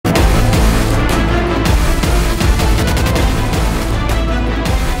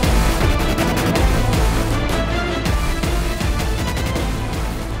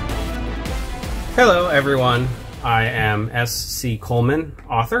Hello everyone, I am S.C. Coleman,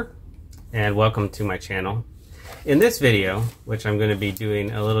 author, and welcome to my channel. In this video, which I'm going to be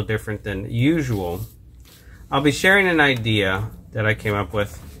doing a little different than usual, I'll be sharing an idea that I came up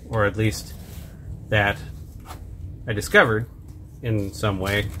with, or at least that I discovered in some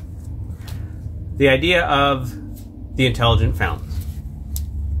way. The idea of the intelligent fountains,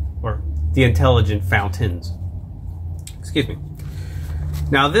 or the intelligent fountains. Excuse me.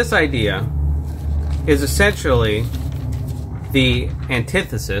 Now this idea is essentially the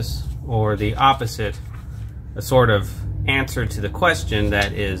antithesis, or the opposite, a sort of answer to the question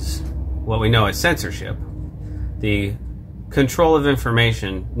that is what we know as censorship. The control of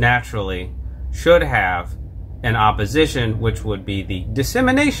information naturally should have an opposition, which would be the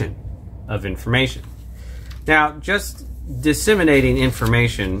dissemination of information. Now, just disseminating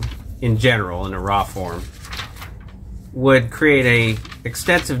information in general in a raw form would create an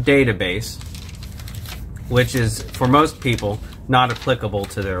extensive database, which is, for most people, not applicable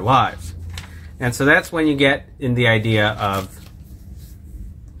to their lives. And so that's when you get in the idea of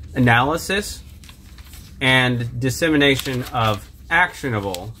analysis and dissemination of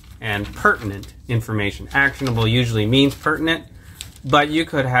actionable and pertinent information. Actionable usually means pertinent, but you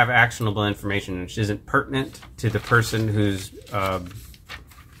could have actionable information which isn't pertinent to the person who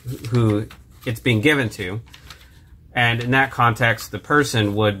it's being given to. And in that context, the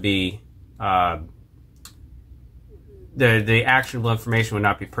person would be the actionable information would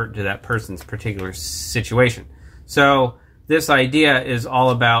not be pertinent to that person's particular situation. So this idea is all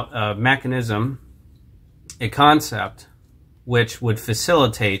about a mechanism, a concept, which would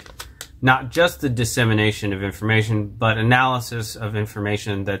facilitate not just the dissemination of information, but analysis of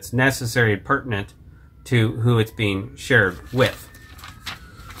information that's necessary and pertinent to who it's being shared with.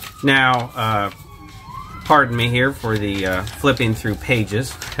 Now, pardon me here for the flipping through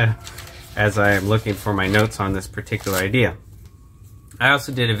pages as I am looking for my notes on this particular idea. I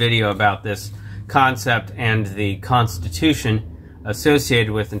also did a video about this concept and the constitution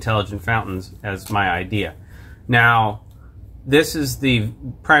associated with intelligent fountains as my idea. Now, this is the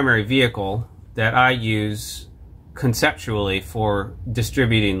primary vehicle that I use conceptually for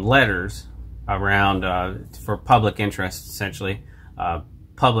distributing letters around for public interest, essentially,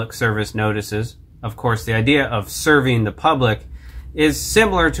 public service notices. Of course, the idea of serving the public is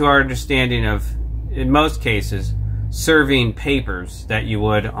similar to our understanding of, in most cases, serving papers that you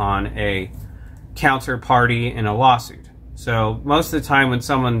would on a counterparty in a lawsuit. So most of the time when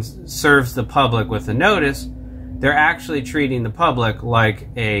someone serves the public with a notice, they're actually treating the public like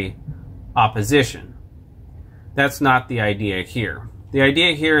a opposition. That's not the idea here. The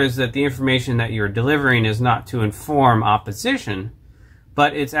idea here is that the information that you're delivering is not to inform opposition,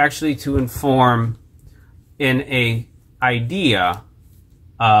 but it's actually to inform in a idea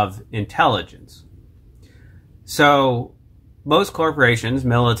of intelligence. So most corporations,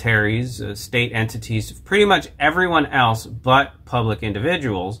 militaries, state entities, pretty much everyone else but public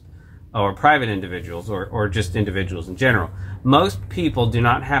individuals or private individuals or just individuals in general, most people do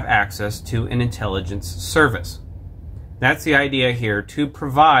not have access to an intelligence service. That's the idea here, to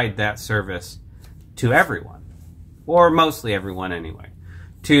provide that service to everyone, or mostly everyone anyway.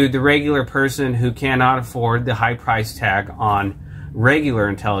 To the regular person who cannot afford the high price tag on regular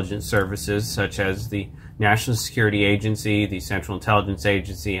intelligence services such as the National Security Agency, the Central Intelligence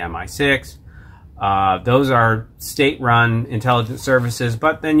Agency, MI6. Those are state-run intelligence services,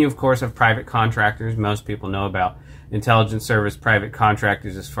 but then you of course have private contractors. Most people know about intelligence service private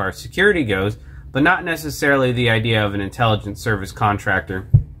contractors as far as security goes, but not necessarily the idea of an intelligence service contractor,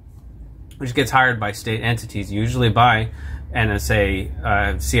 which gets hired by state entities, usually by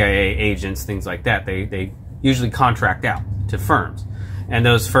NSA, CIA agents, things like that. They usually contract out to firms, and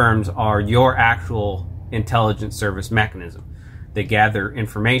those firms are your actual intelligence service mechanism. They gather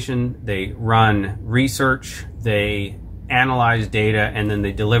information, they run research, they analyze data, and then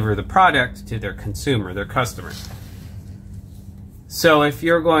they deliver the product to their consumer, their customer. So if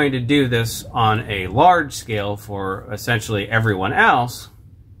you're going to do this on a large scale for essentially everyone else,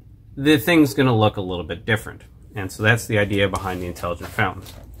 the thing's going to look a little bit different. And so that's the idea behind the intelligent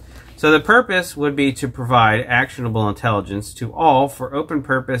fountains. So the purpose would be to provide actionable intelligence to all for open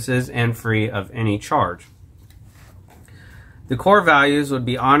purposes and free of any charge. The core values would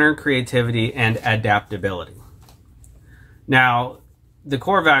be honor, creativity, and adaptability. Now, the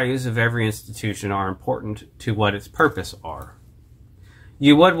core values of every institution are important to what its purpose are.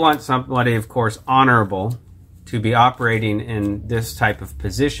 You would want somebody, of course, honorable to be operating in this type of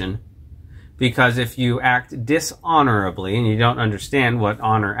position, because if you act dishonorably and you don't understand what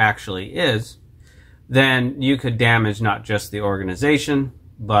honor actually is, then you could damage not just the organization,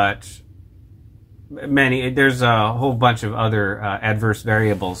 but there's a whole bunch of other adverse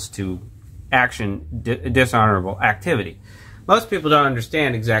variables to action, dishonorable activity. Most people don't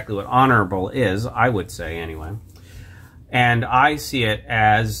understand exactly what honorable is, I would say anyway. And I see it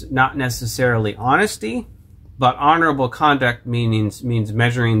as not necessarily honesty, but honorable conduct means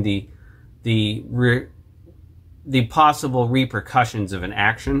measuring the possible repercussions of an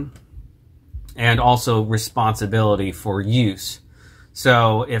action and also responsibility for use.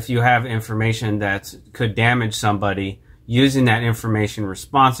 So if you have information that could damage somebody, using that information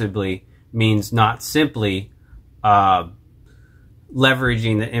responsibly means not simply leveraging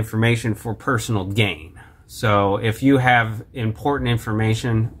the information for personal gain. So if you have important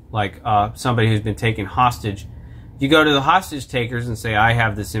information, like somebody who's been taken hostage, you go to the hostage takers and say, I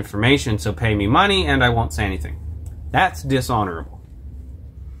have this information, so pay me money and I won't say anything. That's dishonorable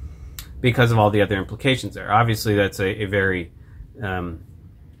because of all the other implications there. Obviously, that's a very,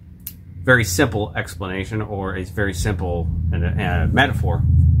 very simple explanation, or a very simple metaphor.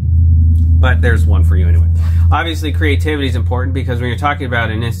 But there's one for you anyway. Obviously, creativity is important because when you're talking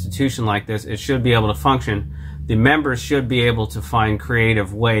about an institution like this, it should be able to function. The members should be able to find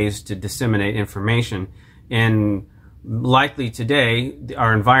creative ways to disseminate information. And likely today,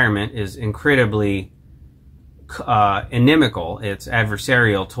 our environment is incredibly inimical. It's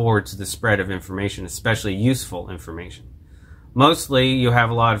adversarial towards the spread of information, especially useful information. Mostly, you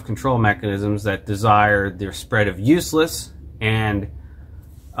have a lot of control mechanisms that desire the spread of useless and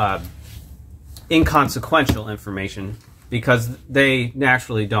inconsequential information because they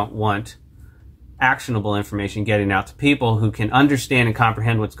naturally don't want actionable information getting out to people who can understand and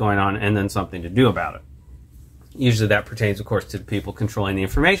comprehend what's going on and then something to do about it. Usually that pertains, of course, to the people controlling the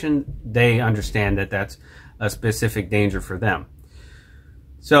information. They understand that that's a specific danger for them.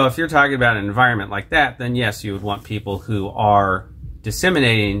 So if you're talking about an environment like that, then yes, you would want people who are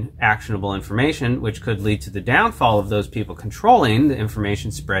disseminating actionable information, which could lead to the downfall of those people controlling the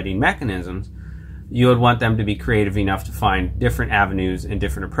information spreading mechanisms. You would want them to be creative enough to find different avenues and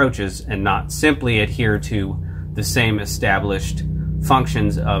different approaches and not simply adhere to the same established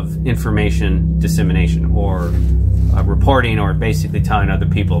functions of information dissemination or reporting or basically telling other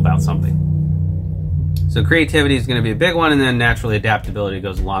people about something. So creativity is going to be a big one, and then naturally adaptability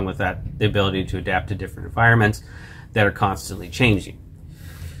goes along with that, the ability to adapt to different environments that are constantly changing.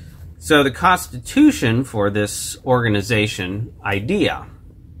 So the constitution for this organization idea,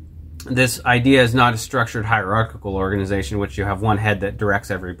 this idea is not a structured hierarchical organization which you have one head that directs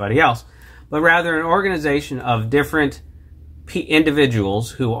everybody else, but rather an organization of different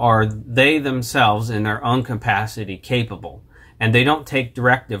individuals who are they themselves in their own capacity capable. And they don't take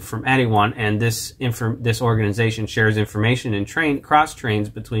directive from anyone, and this organization shares information and cross-trains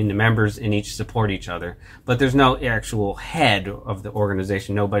between the members, and each support each other. But there's no actual head of the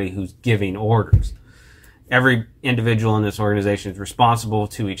organization, nobody who's giving orders. Every individual in this organization is responsible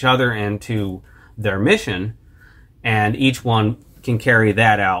to each other and to their mission, and each one can carry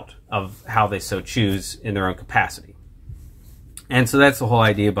that out of how they so choose in their own capacity. And so that's the whole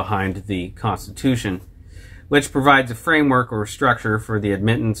idea behind the Constitution, which provides a framework or structure for the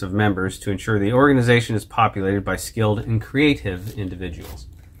admittance of members to ensure the organization is populated by skilled and creative individuals,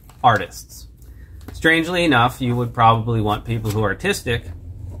 artists. Strangely enough, you would probably want people who are artistic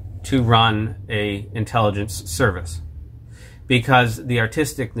to run an intelligence service, because the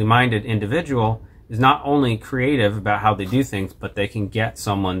artistically minded individual is not only creative about how they do things, but they can get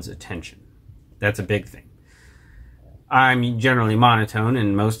someone's attention. That's a big thing. I'm generally monotone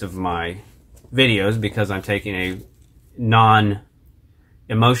in most of my videos because I'm taking a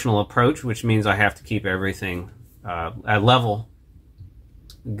non-emotional approach, which means I have to keep everything at level,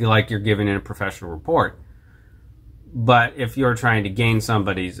 like you're giving in a professional report. But if you're trying to gain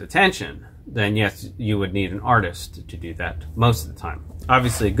somebody's attention, then yes, you would need an artist to do that most of the time.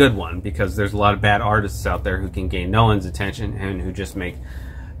 Obviously a good one, because there's a lot of bad artists out there who can gain no one's attention and who just make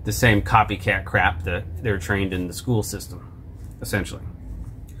the same copycat crap that they're trained in the school system, essentially.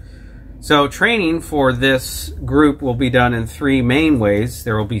 So training for this group will be done in three main ways.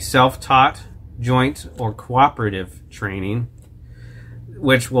 There will be self-taught, joint, or cooperative training,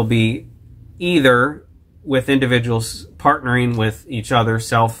 which will be either with individuals partnering with each other,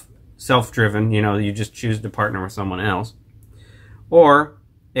 self-driven, you know, you just choose to partner with someone else, or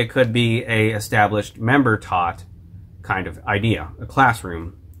it could be a established member-taught kind of idea, a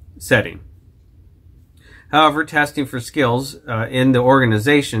classroom setting. However, testing for skills in the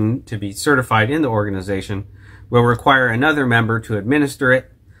organization, to be certified in the organization, will require another member to administer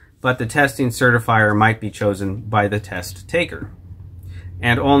it, but the testing certifier might be chosen by the test taker,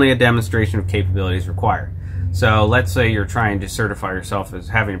 and only a demonstration of capability is required. So let's say you're trying to certify yourself as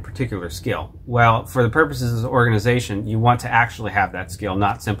having a particular skill. Well, for the purposes of the organization, you want to actually have that skill,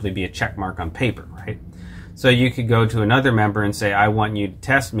 not simply be a check mark on paper, right? So you could go to another member and say, I want you to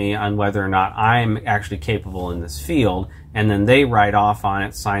test me on whether or not I'm actually capable in this field, and then they write off on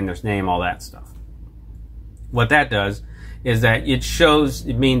it, sign their name, all that stuff. What that does is that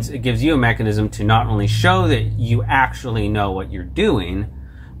it gives you a mechanism to not only show that you actually know what you're doing,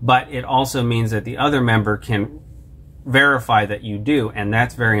 but it also means that the other member can verify that you do, and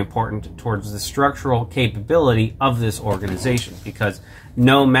that's very important towards the structural capability of this organization, because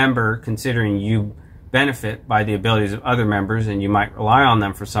no member, considering you benefit by the abilities of other members and you might rely on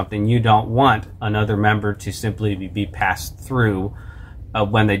them for something, you don't want another member to simply be passed through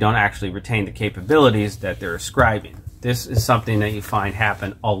when they don't actually retain the capabilities that they're ascribing. This is something that you find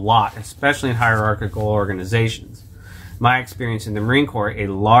happen a lot, especially in hierarchical organizations. My experience in the Marine Corps, a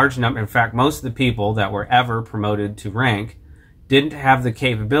large number, in fact, most of the people that were ever promoted to rank didn't have the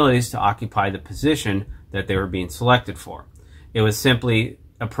capabilities to occupy the position that they were being selected for. It was simply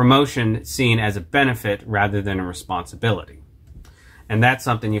a promotion seen as a benefit rather than a responsibility. And that's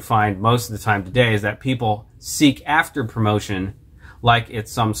something you find most of the time today, is that people seek after promotion like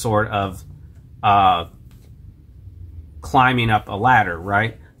it's some sort of climbing up a ladder,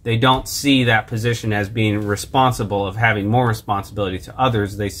 right? They don't see that position as being responsible, of having more responsibility to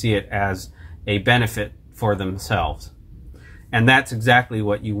others. They see it as a benefit for themselves. And that's exactly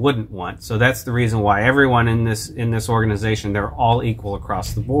what you wouldn't want. So that's the reason why everyone in this organization, they're all equal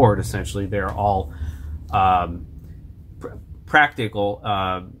across the board, essentially. They're all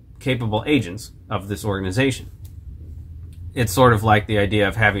practical, capable agents of this organization. It's sort of like the idea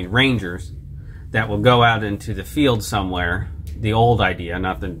of having rangers that will go out into the field somewhere, the old idea,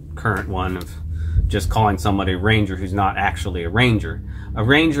 not the current one of just calling somebody a ranger who's not actually a ranger. A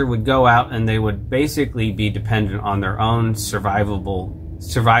ranger would go out and they would basically be dependent on their own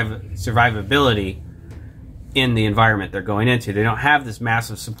survivability in the environment they're going into. They don't have this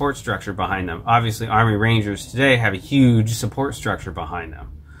massive support structure behind them. Obviously, Army Rangers today have a huge support structure behind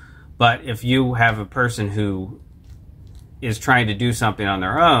them. But if you have a person who is trying to do something on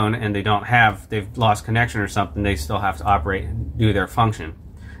their own and they've lost connection or something, they still have to operate and do their function.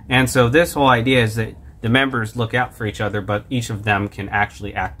 And so this whole idea is that the members look out for each other, but each of them can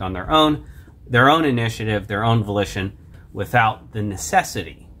actually act on their own initiative, their own volition, without the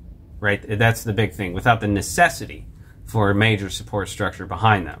necessity, right? That's the big thing, without the necessity for a major support structure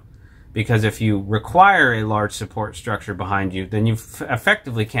behind them. Because if you require a large support structure behind you, then you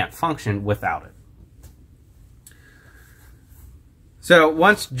effectively can't function without it. So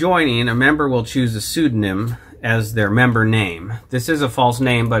once joining, a member will choose a pseudonym as their member name. This is a false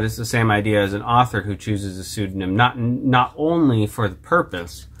name, but it's the same idea as an author who chooses a pseudonym, not only for the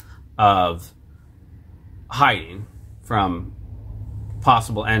purpose of hiding from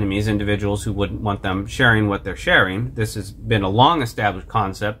possible enemies, individuals who wouldn't want them sharing what they're sharing. This has been a long-established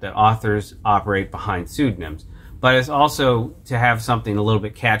concept that authors operate behind pseudonyms. But it's also to have something a little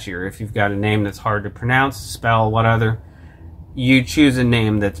bit catchier. If you've got a name that's hard to pronounce, spell, what other, you choose a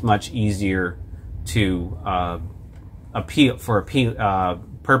name that's much easier to appeal for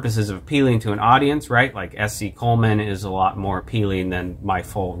purposes of appealing to an audience, right? Like S.C. Coleman is a lot more appealing than my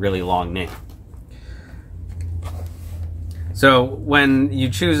full, really long name. So when you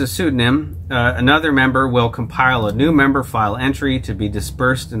choose a pseudonym, another member will compile a new member file entry to be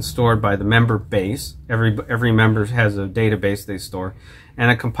dispersed and stored by the member base. Every member has a database they store,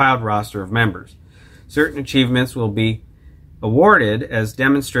 and a compiled roster of members. Certain achievements will be awarded as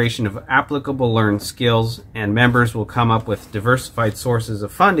demonstration of applicable learned skills, and members will come up with diversified sources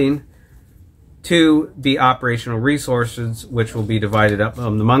of funding to be operational resources, which will be divided up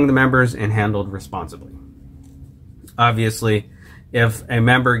among the members and handled responsibly. Obviously, if a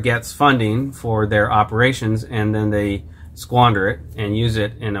member gets funding for their operations and then they squander it and use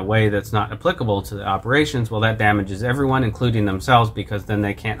it in a way that's not applicable to the operations, well, that damages everyone, including themselves, because then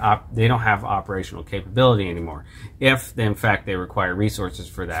they don't have operational capability anymore, if in fact they require resources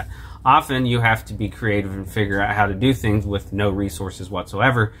for that. Often you have to be creative and figure out how to do things with no resources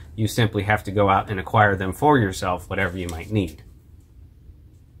whatsoever. You simply have to go out and acquire them for yourself, whatever you might need.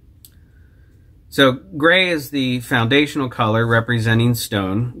 So gray is the foundational color representing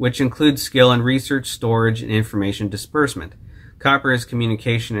stone, which includes skill in research, storage, and information disbursement. Copper is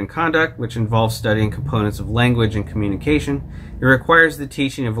communication and conduct, which involves studying components of language and communication. It requires the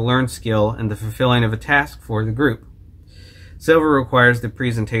teaching of a learned skill and the fulfilling of a task for the group. Silver requires the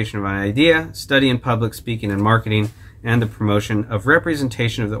presentation of an idea, study in public speaking and marketing, and the promotion of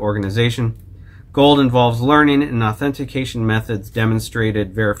representation of the organization. Gold involves learning and authentication methods,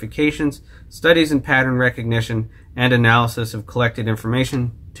 demonstrated verifications, studies in pattern recognition, and analysis of collected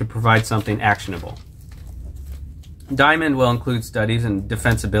information to provide something actionable. Diamond will include studies in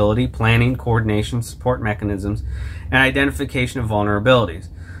defensibility, planning, coordination, support mechanisms, and identification of vulnerabilities.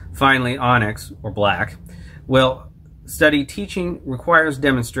 Finally, onyx, or black, will study teaching, requires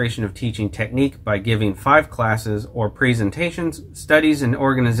demonstration of teaching technique by giving 5 classes or presentations, studies in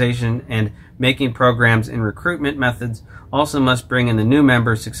organization, and making programs in recruitment methods. Also must bring in the new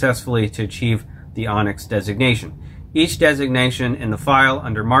members successfully to achieve the onyx designation. Each designation in the file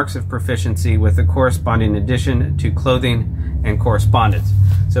under marks of proficiency with a corresponding addition to clothing and correspondence.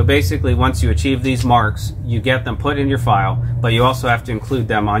 So basically, once you achieve these marks, you get them put in your file, but you also have to include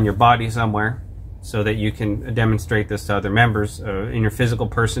them on your body somewhere so that you can demonstrate this to other members, in your physical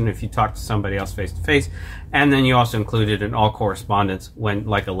person if you talk to somebody else face to face, and then you also include it in all correspondence when,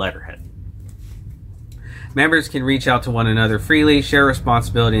 like a letterhead. Members can reach out to one another freely, share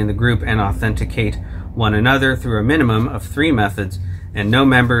responsibility in the group, and authenticate one another through a minimum of 3 methods, and no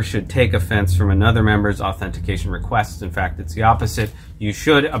member should take offense from another member's authentication requests. In fact, it's the opposite. You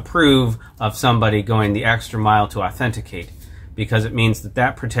should approve of somebody going the extra mile to authenticate, because it means that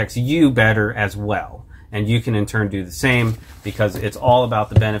that protects you better as well, and you can in turn do the same, because it's all about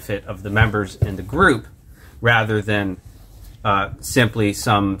the benefit of the members in the group rather than simply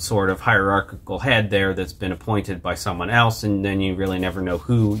some sort of hierarchical head there that's been appointed by someone else, and then you really never know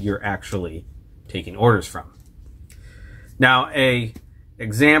who you're actually taking orders from. Now, a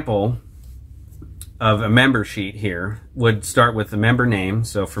example of a member sheet here would start with the member name.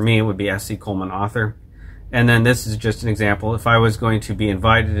 So for me, it would be S.C. Coleman, author. And then this is just an example. If I was going to be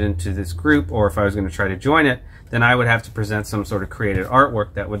invited into this group, or if I was going to try to join it, then I would have to present some sort of created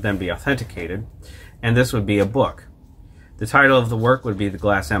artwork that would then be authenticated. And this would be a book. The title of the work would be The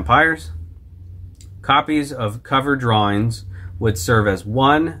Glass Empires. Copies of cover drawings would serve as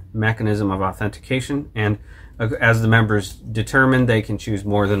one mechanism of authentication, and as the members determine, they can choose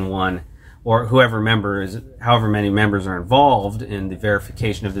more than one, or however many members are involved in the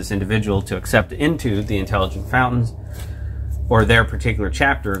verification of this individual to accept into the Intelligent Fountains, or their particular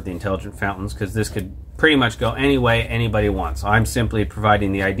chapter of the Intelligent Fountains, because this could pretty much go any way anybody wants. I'm simply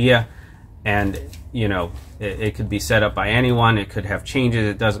providing the idea, and it could be set up by anyone, it could have changes,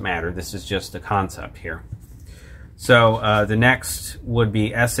 it doesn't matter. This is just the concept here. So the next would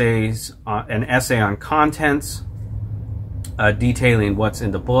be essays, an essay on contents, detailing what's in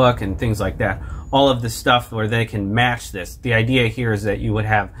the book and things like that. All of this stuff where they can match this. The idea here is that you would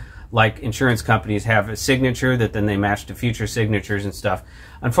have, like insurance companies have a signature that then they match to future signatures and stuff.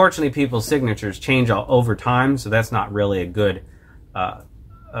 Unfortunately, people's signatures change over time, so that's not really a good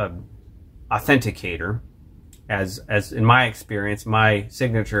authenticator. As in my experience, my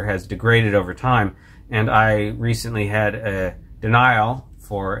signature has degraded over time. And I recently had a denial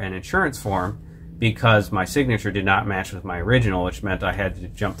for an insurance form because my signature did not match with my original, which meant I had to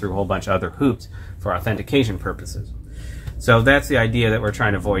jump through a whole bunch of other hoops for authentication purposes. So that's the idea that we're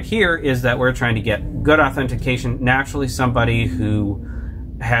trying to avoid here, is that we're trying to get good authentication. Naturally, somebody who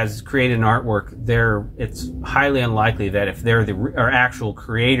has created an artwork, it's highly unlikely that if they're the actual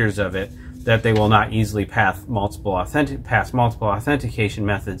creators of it, that they will not easily pass multiple authentication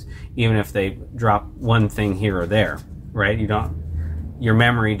methods, even if they drop one thing here or there, right? Your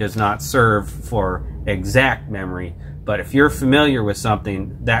memory does not serve for exact memory, but if you're familiar with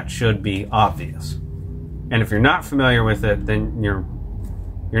something, that should be obvious. And if you're not familiar with it, then you're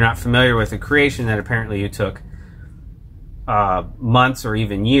not familiar with the creation that apparently you took months or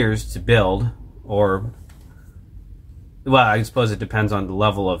even years to build, or, well, I suppose it depends on the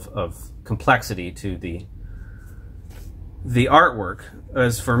level of complexity to the artwork.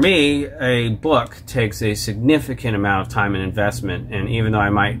 As for me, a book takes a significant amount of time and investment, and even though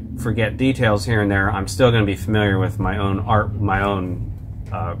I might forget details here and there, I'm still going to be familiar with my own art, my own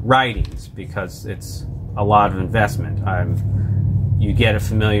writings, because it's a lot of investment. You get a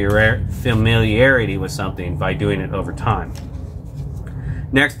familiarity with something by doing it over time.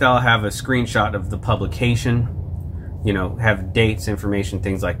 Next, I'll have a screenshot of the publication, have dates, information,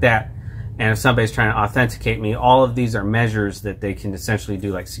 things like that. And if somebody's trying to authenticate me, all of these are measures that they can essentially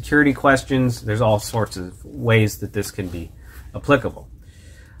do, like security questions. There's all sorts of ways that this can be applicable.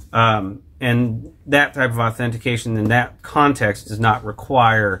 And that type of authentication in that context does not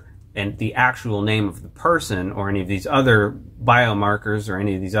require the actual name of the person or any of these other biomarkers or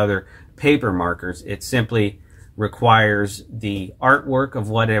any of these other paper markers. It simply requires the artwork of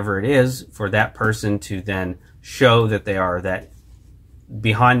whatever it is for that person to then show that they are that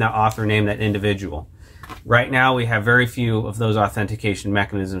behind the author name, that individual. Right now, we have very few of those authentication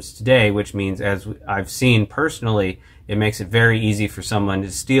mechanisms today, which means, as I've seen personally, it makes it very easy for someone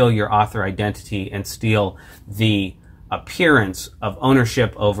to steal your author identity and steal the appearance of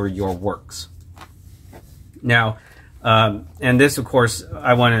ownership over your works. Now, and this, of course,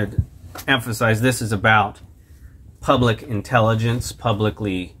 I want to emphasize, this is about public intelligence,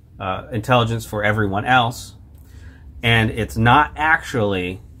 publicly intelligence for everyone else, and it's not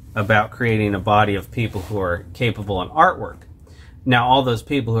actually about creating a body of people who are capable in artwork. Now, all those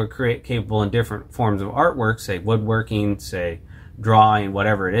people who are capable in different forms of artwork, say woodworking, say drawing,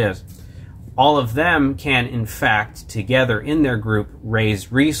 whatever it is, all of them can, in fact, together in their group, raise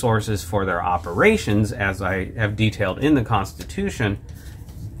resources for their operations, as I have detailed in the Constitution,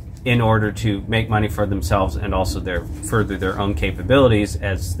 in order to make money for themselves and also further their own capabilities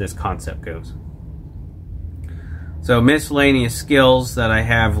as this concept goes. So miscellaneous skills that I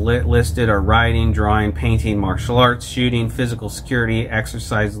have listed are writing, drawing, painting, martial arts, shooting, physical security,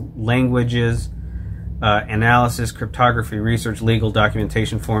 exercise, languages, analysis, cryptography, research, legal,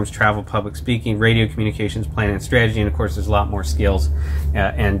 documentation, forms, travel, public speaking, radio communications, planning and strategy, and of course there's a lot more skills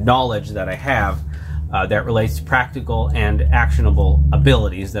and knowledge that I have that relates to practical and actionable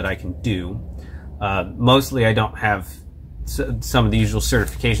abilities that I can do. Mostly I don't have some of the usual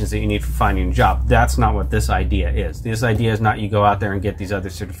certifications that you need for finding a job. That's not what this idea is. This idea is not you go out there and get these other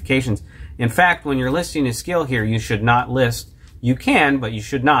certifications. In fact, when you're listing a skill here, you should not list, you can, but you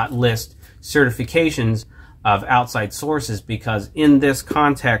should not list certifications of outside sources, because in this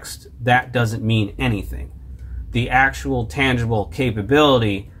context, that doesn't mean anything. The actual tangible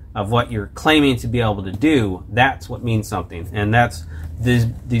capability of what you're claiming to be able to do, that's what means something. And that's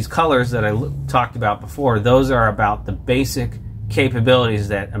these colors that I talked about before. Those are about the basic capabilities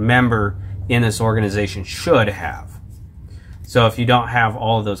that a member in this organization should have. So if you don't have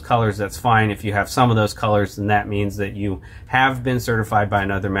all of those colors, that's fine. If you have some of those colors, then that means that you have been certified by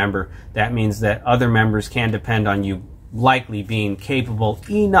another member. That means that other members can depend on you likely being capable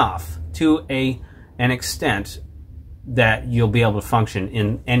enough to an extent that you'll be able to function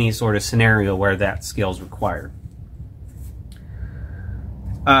in any sort of scenario where that skill is required.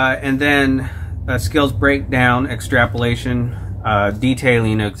 And then skills breakdown, extrapolation,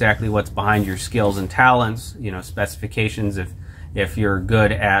 detailing exactly what's behind your skills and talents, specifications. If you're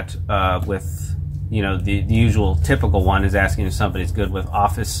good at, with, the usual typical one is asking if somebody's good with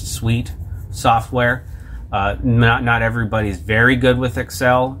Office Suite software. Not everybody's very good with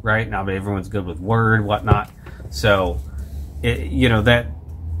Excel, right? Not everyone's good with Word, whatnot. So, that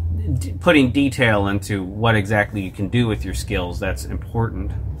putting detail into what exactly you can do with your skills, that's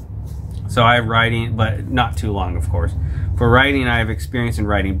important. So I have writing, but not too long, of course. For writing, I have experience in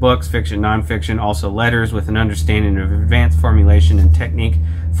writing books, fiction, nonfiction, also letters, with an understanding of advanced formulation and technique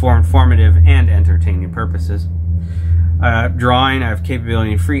for informative and entertaining purposes. Drawing, I have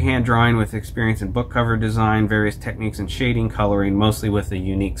capability in freehand drawing with experience in book cover design, various techniques in shading, coloring, mostly with a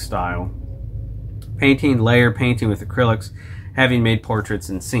unique style. Painting, layer painting with acrylics, having made portraits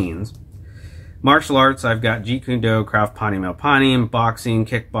and scenes. Martial arts, I've got Jeet Kune Do, Krav Pani Melpani, boxing,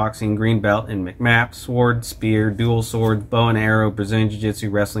 kickboxing, green belt, and McMap, sword, spear, dual sword, bow and arrow, Brazilian Jiu-Jitsu,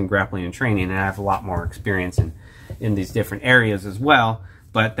 wrestling, grappling, and training. And I have a lot more experience in these different areas as well,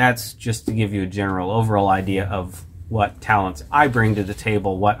 but that's just to give you a general overall idea of what talents I bring to the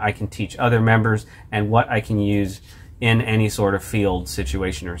table, what I can teach other members, and what I can use in any sort of field,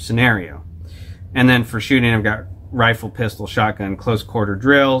 situation, or scenario. And then for shooting, I've got rifle, pistol, shotgun, close quarter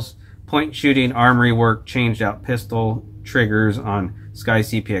drills, point shooting, armory work, changed out pistol triggers on Sky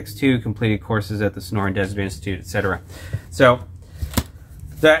CPX2, completed courses at the Sonoran Desert Institute, etc. So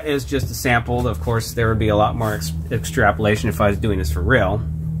that is just a sample. Of course, there would be a lot more extrapolation if I was doing this for real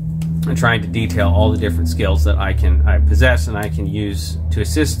and trying to detail all the different skills that I possess and I can use to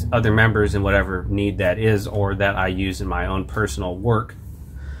assist other members in whatever need that is, or that I use in my own personal work.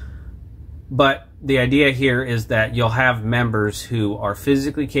 But the idea here is that you'll have members who are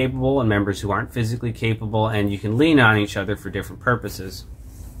physically capable and members who aren't physically capable, and you can lean on each other for different purposes.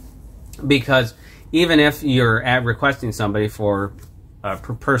 Because even if you're requesting somebody for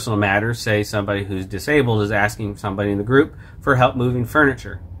personal matters, say somebody who's disabled is asking somebody in the group for help moving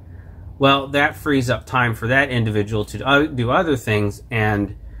furniture, well, that frees up time for that individual to do other things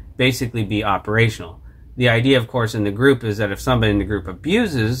and basically be operational. The idea, of course, in the group is that if somebody in the group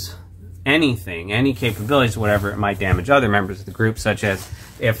abuses anything, any capabilities, whatever, it might damage other members of the group, such as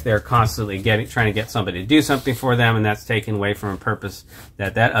if they're constantly trying to get somebody to do something for them, and that's taken away from a purpose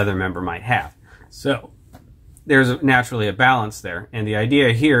that that other member might have. So there's naturally a balance there, and the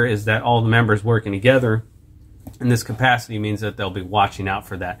idea here is that all the members working together in this capacity means that they'll be watching out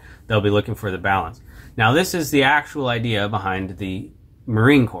for that. They'll be looking for the balance. Now, this is the actual idea behind the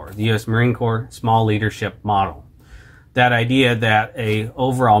Marine Corps, the U.S. Marine Corps small leadership model. That idea that a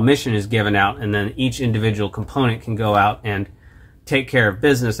overall mission is given out and then each individual component can go out and take care of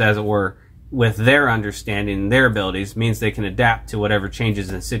business, as it were, with their understanding and their abilities, means they can adapt to whatever changes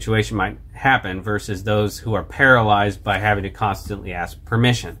in the situation might happen, versus those who are paralyzed by having to constantly ask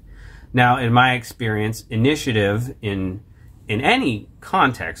permission. Now, in my experience, initiative in any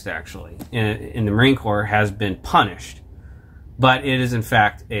context, actually, in the Marine Corps has been punished. But it is, in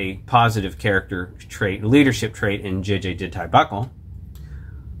fact, a positive character trait, leadership trait in hskjd buckle,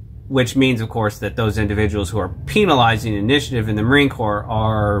 which means, of course, that those individuals who are penalizing initiative in the Marine Corps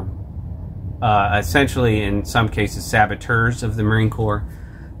are essentially, in some cases, saboteurs of the Marine Corps,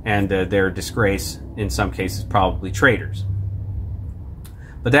 and their disgrace, in some cases, probably traitors.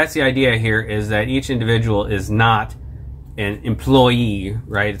 But that's the idea here, is that each individual is not an employee,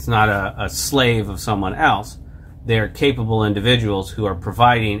 right? It's not a slave of someone else. They're capable individuals who are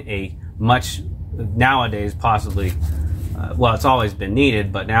providing a much, nowadays possibly, well, it's always been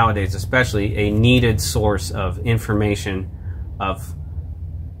needed, but nowadays especially, a needed source of information, of,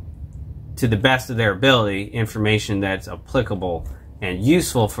 to the best of their ability, information that's applicable and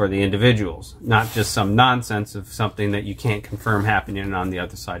useful for the individuals, not just some nonsense of something that you can't confirm happening on the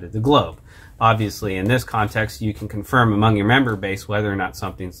other side of the globe. Obviously, in this context, you can confirm among your member base whether or not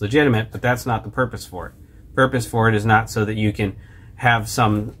something's legitimate, but that's not the purpose for it. The purpose for it is not so that you can have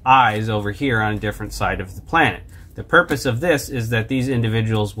some eyes over here on a different side of the planet. The purpose of this is that these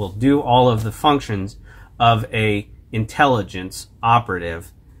individuals will do all of the functions of a intelligence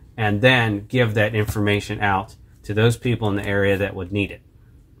operative and then give that information out to those people in the area that would need it.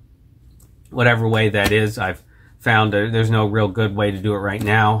 Whatever way that is, I've found there's no real good way to do it right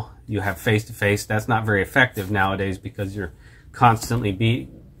now. You have face-to-face. That's not very effective nowadays because you're constantly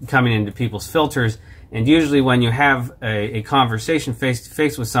coming into people's filters. And usually when you have a conversation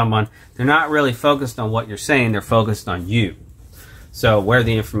face-to-face with someone, they're not really focused on what you're saying. They're focused on you. So where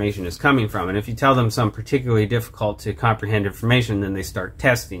the information is coming from. And if you tell them some particularly difficult to comprehend information, then they start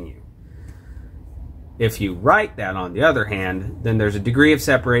testing you. If you write that, on the other hand, then there's a degree of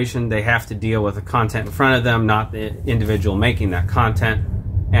separation. They have to deal with the content in front of them, not the individual making that content.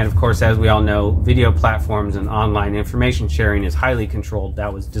 And of course, as we all know, video platforms and online information sharing is highly controlled.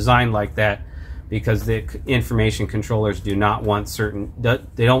 That was designed like that because the information controllers do not want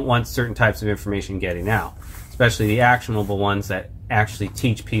they don't want certain types of information getting out, especially the actionable ones that actually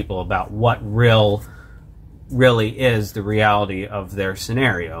teach people about what really is the reality of their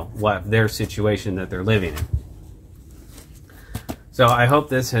scenario, what their situation that they're living in. So I hope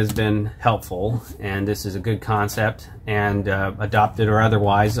this has been helpful, and this is a good concept, and adopted or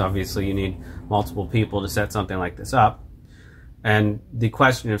otherwise. Obviously you need multiple people to set something like this up, and the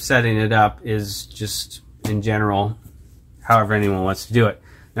question of setting it up is just in general however anyone wants to do it.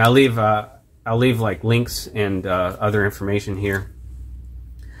 Now I'll leave like links and other information here.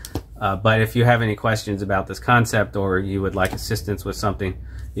 But if you have any questions about this concept, or you would like assistance with something,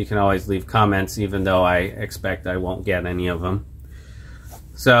 you can always leave comments, even though I expect I won't get any of them.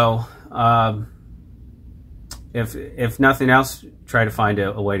 So if nothing else, try to find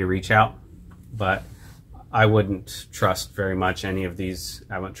a way to reach out. But I wouldn't trust very much any of these.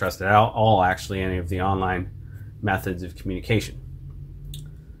 I wouldn't trust at all actually any of the online methods of communication.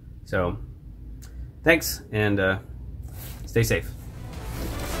 So thanks, and stay safe.